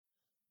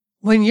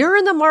When you're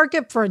in the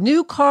market for a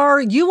new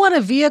car, you want a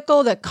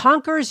vehicle that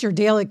conquers your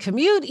daily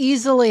commute,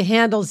 easily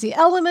handles the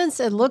elements,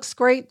 and looks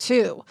great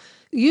too.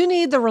 You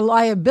need the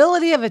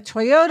reliability of a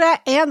Toyota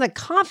and the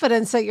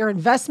confidence that your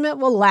investment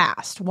will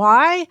last.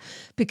 Why?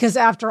 Because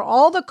after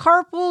all the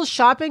carpools,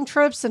 shopping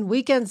trips, and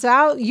weekends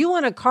out, you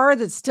want a car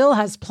that still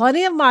has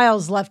plenty of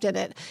miles left in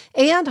it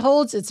and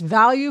holds its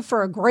value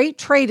for a great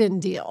trade-in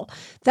deal.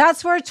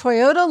 That's where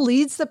Toyota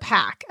leads the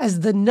pack as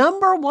the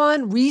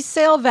 #1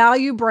 resale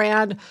value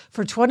brand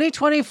for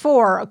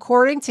 2024,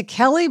 according to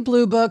Kelley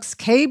Blue Book's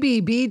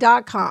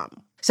KBB.com.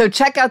 So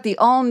check out the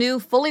all-new,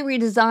 fully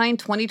redesigned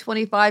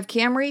 2025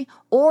 Camry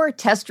or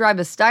test drive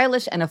a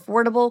stylish and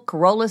affordable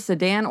Corolla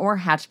sedan or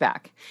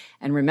hatchback.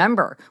 And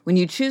remember, when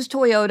you choose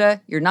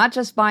Toyota, you're not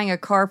just buying a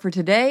car for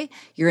today,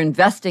 you're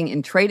investing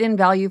in trade-in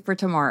value for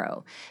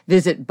tomorrow.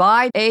 Visit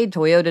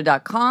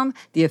buyatoyota.com,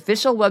 the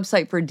official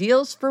website for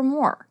deals, for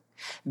more.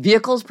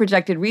 Vehicles'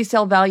 projected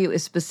resale value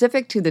is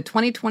specific to the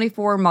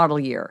 2024 model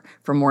year.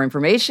 For more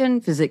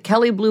information, visit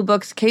Kelley Blue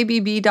Book's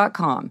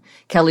KBB.com.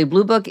 Kelley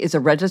Blue Book is a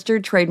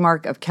registered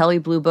trademark of Kelley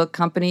Blue Book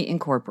Company,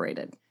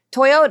 Incorporated.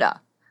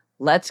 Toyota.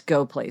 Let's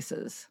go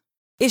places.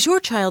 Is your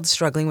child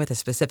struggling with a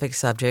specific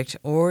subject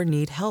or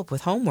need help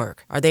with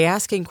homework? Are they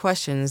asking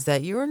questions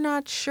that you're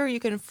not sure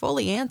you can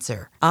fully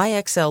answer?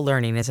 IXL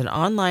Learning is an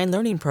online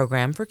learning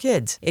program for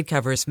kids. It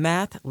covers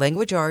math,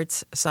 language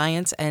arts,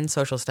 science, and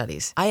social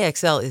studies.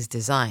 IXL is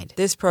designed.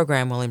 This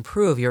program will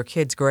improve your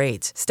kids'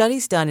 grades.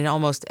 Studies done in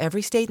almost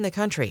every state in the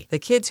country. The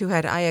kids who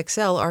had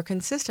IXL are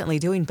consistently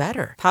doing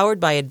better. Powered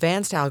by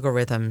advanced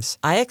algorithms,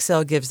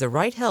 IXL gives the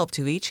right help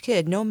to each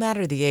kid no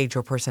matter the age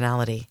or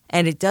personality.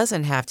 And it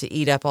doesn't have to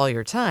eat up all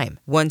your time.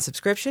 One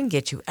subscription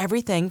gets you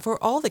everything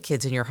for all the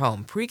kids in your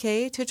home,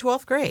 pre-K to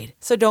 12th grade.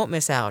 So don't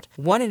miss out.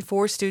 1 in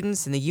 4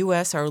 students in the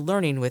U.S. are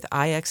learning with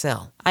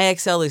IXL.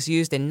 IXL is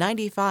used in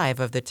 95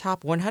 of the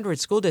top 100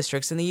 school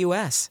districts in the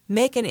U.S.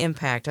 Make an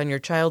impact on your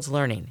child's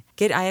learning.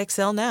 Get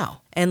IXL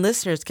now. And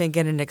listeners can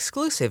get an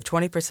exclusive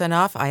 20%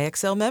 off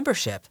IXL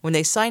membership when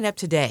they sign up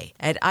today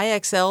at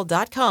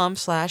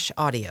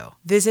IXL.com/audio.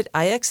 Visit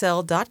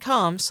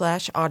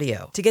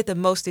IXL.com/audio to get the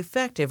most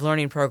effective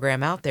learning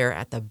program out there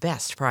at the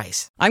best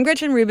price. I'm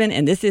Gretchen Rubin,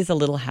 and this is A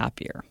Little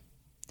Happier.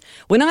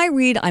 When I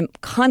read, I'm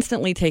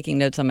constantly taking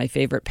notes on my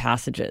favorite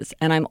passages,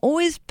 and I'm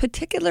always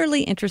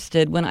particularly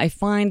interested when I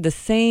find the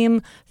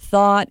same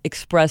thought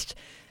expressed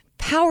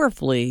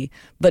powerfully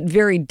but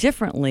very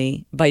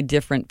differently by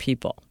different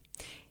people.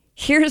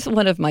 Here's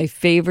one of my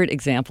favorite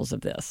examples of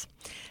this.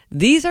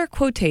 These are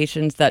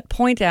quotations that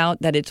point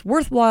out that it's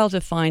worthwhile to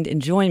find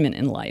enjoyment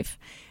in life.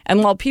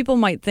 And while people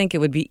might think it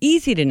would be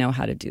easy to know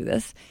how to do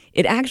this,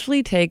 it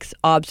actually takes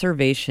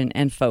observation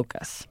and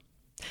focus.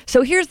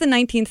 So here's the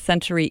 19th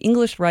century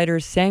English writer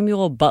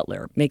Samuel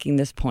Butler making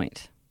this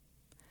point.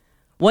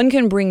 One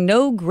can bring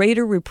no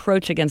greater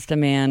reproach against a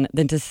man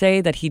than to say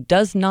that he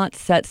does not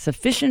set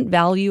sufficient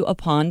value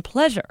upon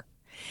pleasure.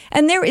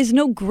 And there is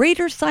no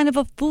greater sign of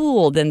a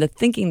fool than the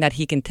thinking that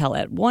he can tell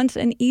at once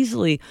and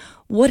easily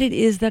what it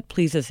is that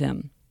pleases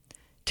him.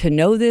 To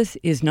know this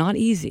is not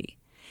easy,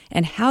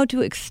 and how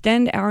to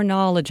extend our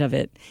knowledge of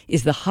it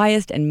is the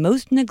highest and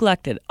most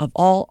neglected of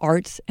all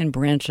arts and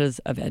branches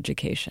of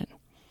education.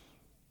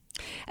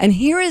 And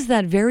here is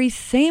that very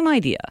same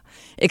idea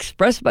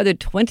expressed by the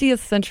 20th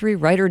century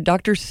writer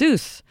Dr.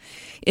 Seuss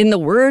in the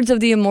words of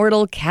the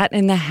immortal Cat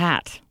in the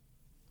Hat.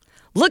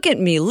 Look at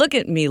me, look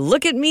at me,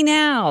 look at me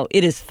now.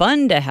 It is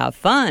fun to have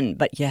fun,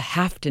 but you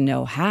have to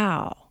know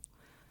how.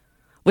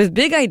 With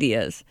big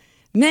ideas,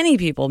 many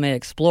people may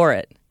explore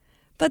it,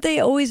 but they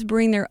always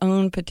bring their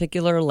own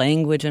particular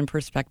language and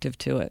perspective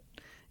to it.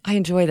 I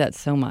enjoy that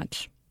so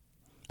much.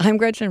 I'm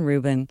Gretchen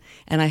Rubin,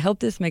 and I hope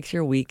this makes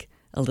your week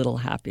a little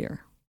happier.